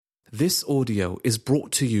This audio is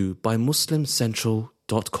brought to you by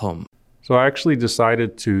MuslimCentral.com. So I actually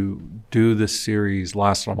decided to do this series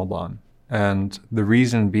last Ramadan. And the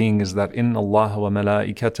reason being is that إِنَّ اللَّهَ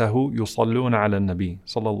وَمَلَائِكَتَهُ يُصَلُّونَ عَلَى النَّبِيِّ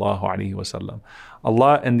sallallahu alaihi wasallam.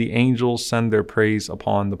 Allah and the angels send their praise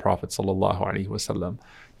upon the Prophet sallallahu alaihi wasallam.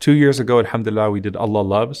 2 years ago, alhamdulillah, we did Allah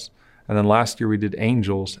Loves. And then last year we did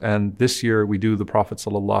Angels. And this year we do the Prophet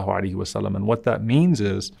sallallahu alaihi wasallam. And what that means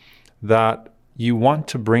is that you want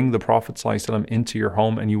to bring the Prophet ﷺ into your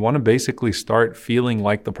home, and you want to basically start feeling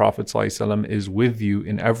like the Prophet ﷺ is with you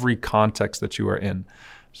in every context that you are in.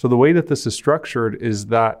 So the way that this is structured is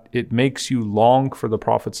that it makes you long for the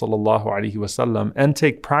Prophet ﷺ and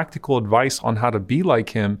take practical advice on how to be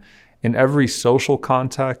like him in every social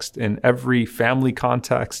context, in every family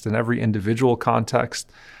context, in every individual context,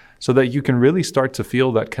 so that you can really start to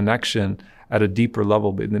feel that connection at a deeper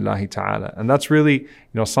level, bi'idhnillahi ta'ala. And that's really,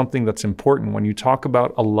 something that's important. When you talk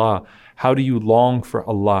about Allah, how do you long for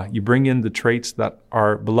Allah? You bring in the traits that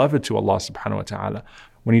are beloved to Allah subhanahu wa ta'ala.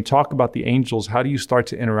 When you talk about the angels, how do you start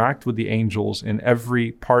to interact with the angels in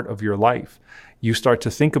every part of your life? You start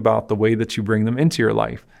to think about the way that you bring them into your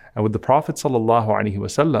life. And with the Prophet sallallahu alaihi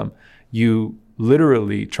wasallam, you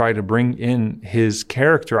literally try to bring in his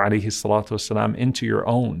character alayhi salatu wasalam into your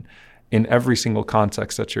own in every single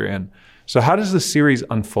context that you're in. So how does this series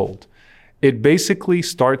unfold? It basically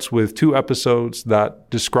starts with 2 episodes that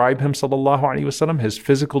describe him sallallahu alaihi wasallam, his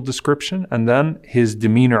physical description, and then his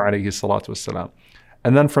demeanor alayhi salatu wasalam.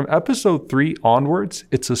 And then from episode 3 onwards,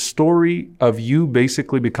 it's a story of you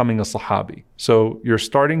basically becoming a sahabi. So you're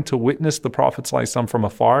starting to witness the Prophet sallallahu alaihi wasallam from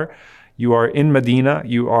afar. You are in Medina,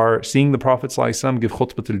 you are seeing the Prophet sallallahu alaihi wasallam give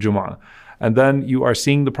khutbah al-Jum'ah. And then you are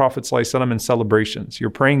seeing the Prophet ﷺ in celebrations. You're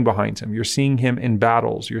praying behind him. You're seeing him in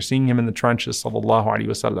battles. You're seeing him in the trenches, sallallahu alaihi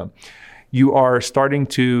wasallam. You are starting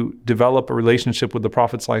to develop a relationship with the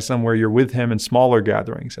Prophet ﷺ where you're with him in smaller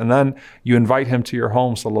gatherings. And then you invite him to your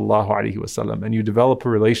home, sallallahu alaihi wasallam, and you develop a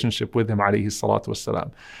relationship with him, alayhi salatu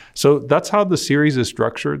wasalam. So that's how the series is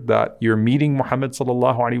structured, that you're meeting Muhammad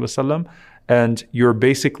sallallahu alaihi wasallam, and you're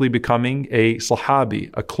basically becoming a sahabi,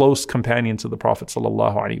 a close companion to the Prophet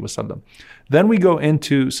sallallahu alaihi wasallam. Then we go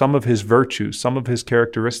into some of his virtues, some of his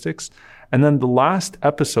characteristics, and then the last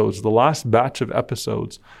episodes, the last batch of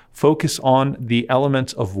episodes, focus on the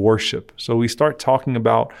elements of worship. So we start talking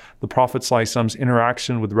about the Prophet sallallahu alaihi wasallam's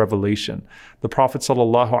interaction with revelation, the Prophet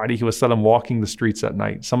sallallahu alaihi wasallam walking the streets at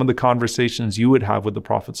night, some of the conversations you would have with the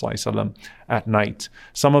Prophet sallallahu alaihi wasallam at night,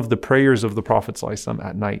 some of the prayers of the Prophet sallallahu alaihi wasallam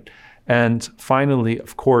at night. And finally,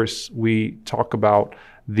 of course, we talk about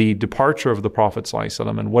the departure of the Prophet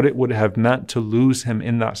ﷺ and what it would have meant to lose him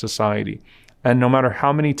in that society. And no matter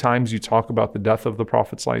how many times you talk about the death of the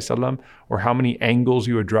Prophet ﷺ or how many angles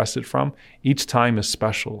you address it from, each time is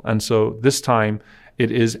special. And so this time, it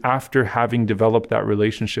is after having developed that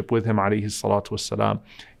relationship with him, alayhi salatu wassalam,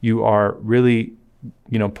 you are really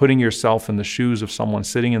putting yourself in the shoes of someone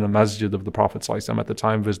sitting in the masjid of the Prophet ﷺ at the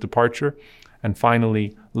time of his departure, and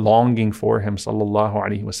finally longing for him sallallahu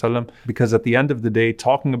alaihi wasallam. Because at the end of the day,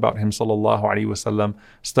 talking about him sallallahu alaihi wasallam,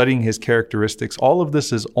 studying his characteristics, all of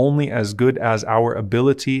this is only as good as our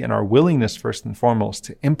ability and our willingness, first and foremost,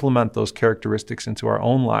 to implement those characteristics into our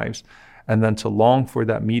own lives, and then to long for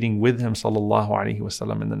that meeting with him sallallahu alaihi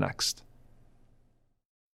wasallam in the next.